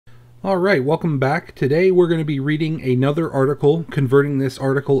Alright, welcome back. Today we're going to be reading another article, converting this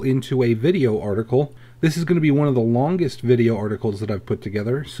article into a video article. This is going to be one of the longest video articles that I've put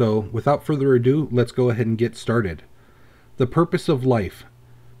together, so without further ado, let's go ahead and get started. The purpose of life.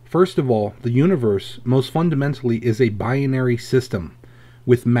 First of all, the universe, most fundamentally, is a binary system,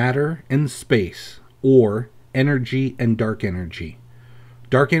 with matter and space, or energy and dark energy.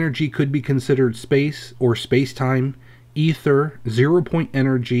 Dark energy could be considered space or space-time, ether, zero-point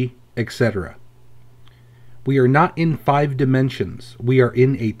energy, etc. We are not in 5 dimensions. We are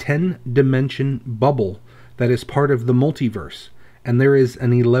in a 10-dimension bubble that is part of the multiverse, and there is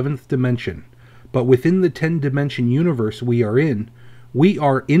an 11th dimension. But within the 10-dimension universe we are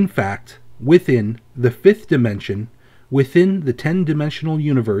in fact within the 5th dimension, within the 10-dimensional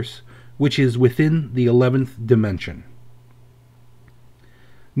universe, which is within the 11th dimension.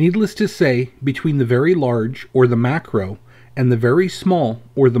 Needless to say, between the very large, or the macro, and the very small,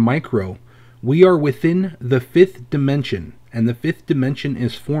 or the micro, we are within the 5th dimension, and the 5th dimension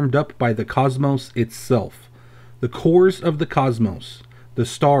is formed up by the cosmos itself. The cores of the cosmos, the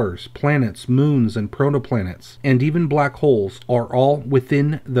stars, planets, moons, and protoplanets, and even black holes are all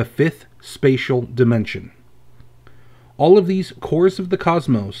within the 5th spatial dimension. All of these cores of the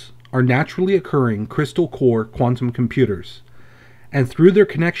cosmos are naturally occurring crystal core quantum computers, and through their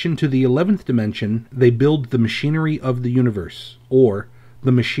connection to the 11th dimension, they build the machinery of the universe, or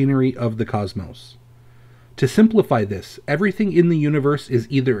the machinery of the cosmos. To simplify this, everything in the universe is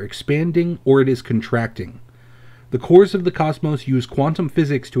either expanding or it is contracting. The cores of the cosmos use quantum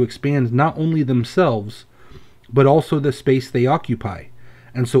physics to expand not only themselves, but also the space they occupy,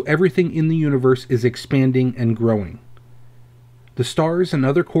 and so everything in the universe is expanding and growing. The stars and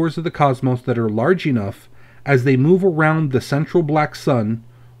other cores of the cosmos that are large enough, as they move around the central black sun,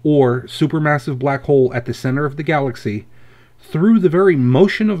 or supermassive black hole at the center of the galaxy, through the very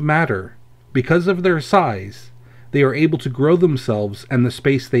motion of matter, because of their size, they are able to grow themselves and the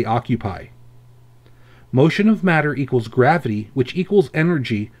space they occupy. Motion of matter equals gravity, which equals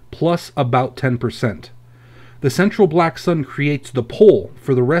energy, plus about 10%. The central black sun creates the pole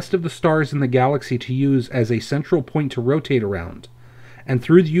for the rest of the stars in the galaxy to use as a central point to rotate around, and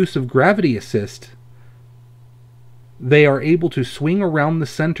through the use of gravity assist, they are able to swing around the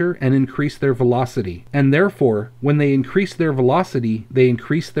center and increase their velocity. And therefore, when they increase their velocity, they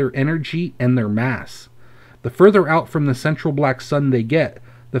increase their energy and their mass. The further out from the central black sun they get,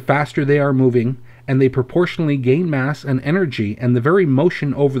 the faster they are moving, and they proportionally gain mass and energy, and the very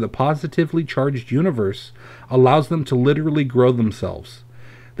motion over the positively charged universe allows them to literally grow themselves.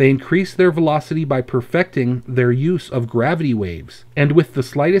 They increase their velocity by perfecting their use of gravity waves, and with the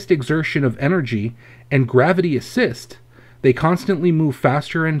slightest exertion of energy and gravity assist, they constantly move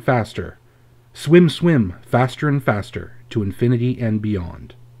faster and faster. Swim, swim, faster and faster, to infinity and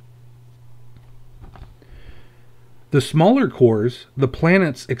beyond. The smaller cores, the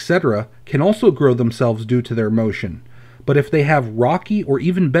planets, etc., can also grow themselves due to their motion, but if they have rocky or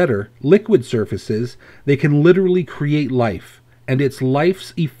even better, liquid surfaces, they can literally create life, and it's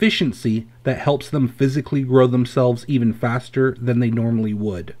life's efficiency that helps them physically grow themselves even faster than they normally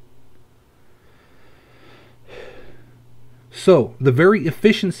would. So, the very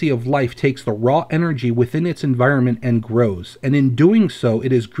efficiency of life takes the raw energy within its environment and grows, and in doing so,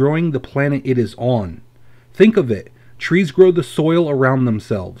 it is growing the planet it is on. Think of it. Trees grow the soil around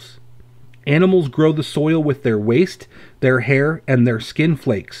themselves. Animals grow the soil with their waste, their hair, and their skin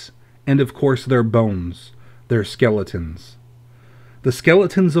flakes, and of course their bones, their skeletons. The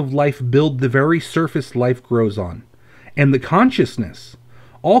skeletons of life build the very surface life grows on. And the consciousness.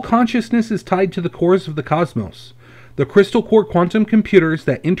 All consciousness is tied to the cores of the cosmos. The crystal core quantum computers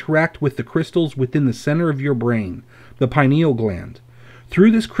that interact with the crystals within the center of your brain, the pineal gland.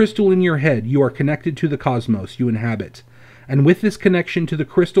 Through this crystal in your head, you are connected to the cosmos you inhabit. And with this connection to the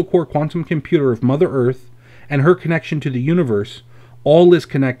crystal core quantum computer of Mother Earth, and her connection to the universe, all is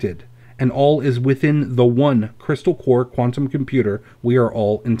connected, and all is within the one crystal core quantum computer we are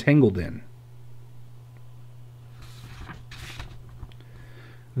all entangled in.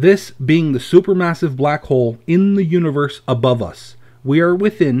 This being the supermassive black hole in the universe above us. We are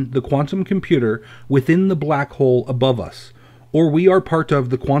within the quantum computer within the black hole above us, or we are part of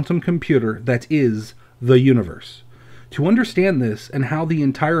the quantum computer that is the universe. To understand this and how the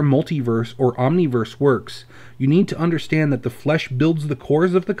entire multiverse or omniverse works, you need to understand that the flesh builds the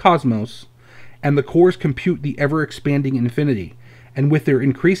cores of the cosmos, and the cores compute the ever-expanding infinity. And with their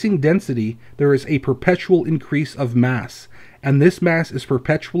increasing density, there is a perpetual increase of mass, and this mass is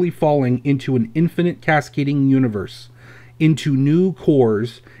perpetually falling into an infinite cascading universe, into new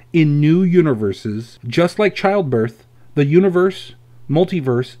cores, in new universes. Just like childbirth, the universe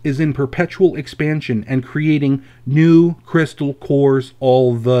multiverse is in perpetual expansion and creating new crystal cores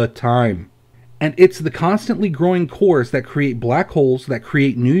all the time. And it's the constantly growing cores that create black holes, that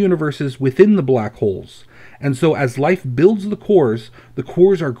create new universes within the black holes. And so as life builds the cores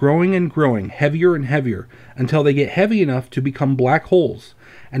are growing and growing, heavier and heavier, until they get heavy enough to become black holes.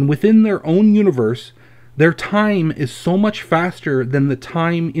 And within their own universe, their time is so much faster than the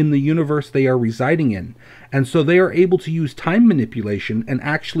time in the universe they are residing in. And so they are able to use time manipulation and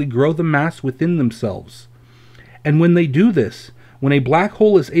actually grow the mass within themselves. And when they do this, when a black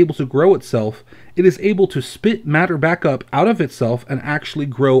hole is able to grow itself, it is able to spit matter back up out of itself and actually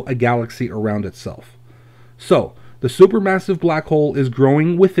grow a galaxy around itself. So, the supermassive black hole is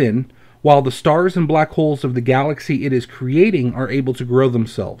growing within, while the stars and black holes of the galaxy it is creating are able to grow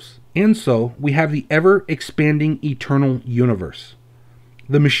themselves. And so, we have the ever-expanding eternal universe.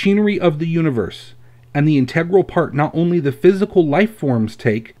 The machinery of the universe, and the integral part not only the physical life forms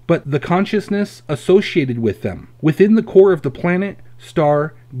take, but the consciousness associated with them. Within the core of the planet,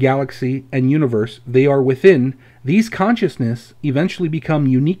 star, galaxy, and universe they are within, these consciousness eventually become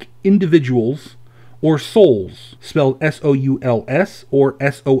unique individuals, or souls, spelled S-O-U-L-S or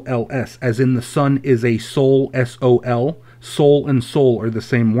S-O-L-S, as in the sun is a soul, S-O-L. Soul and soul are the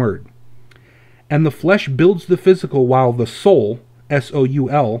same word. And the flesh builds the physical while the soul,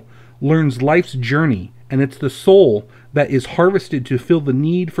 S-O-U-L, learns life's journey, and it's the soul that is harvested to fill the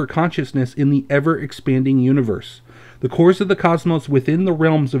need for consciousness in the ever-expanding universe. The cores of the cosmos within the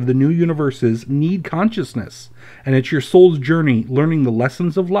realms of the new universes need consciousness, and it's your soul's journey learning the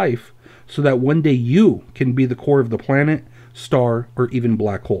lessons of life so that one day you can be the core of the planet, star, or even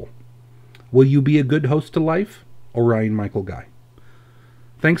black hole. Will you be a good host to life? Orion Michael Guy.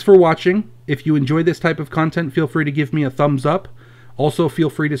 Thanks for watching. If you enjoy this type of content, feel free to give me a thumbs up. Also, feel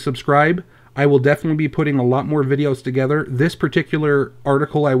free to subscribe. I will definitely be putting a lot more videos together. This particular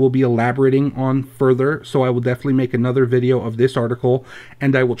article I will be elaborating on further, so I will definitely make another video of this article,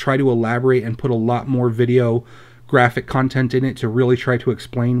 and I will try to elaborate and put a lot more video graphic content in it to really try to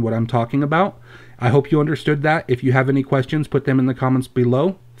explain what I'm talking about. I hope you understood that. If you have any questions, put them in the comments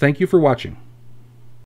below. Thank you for watching.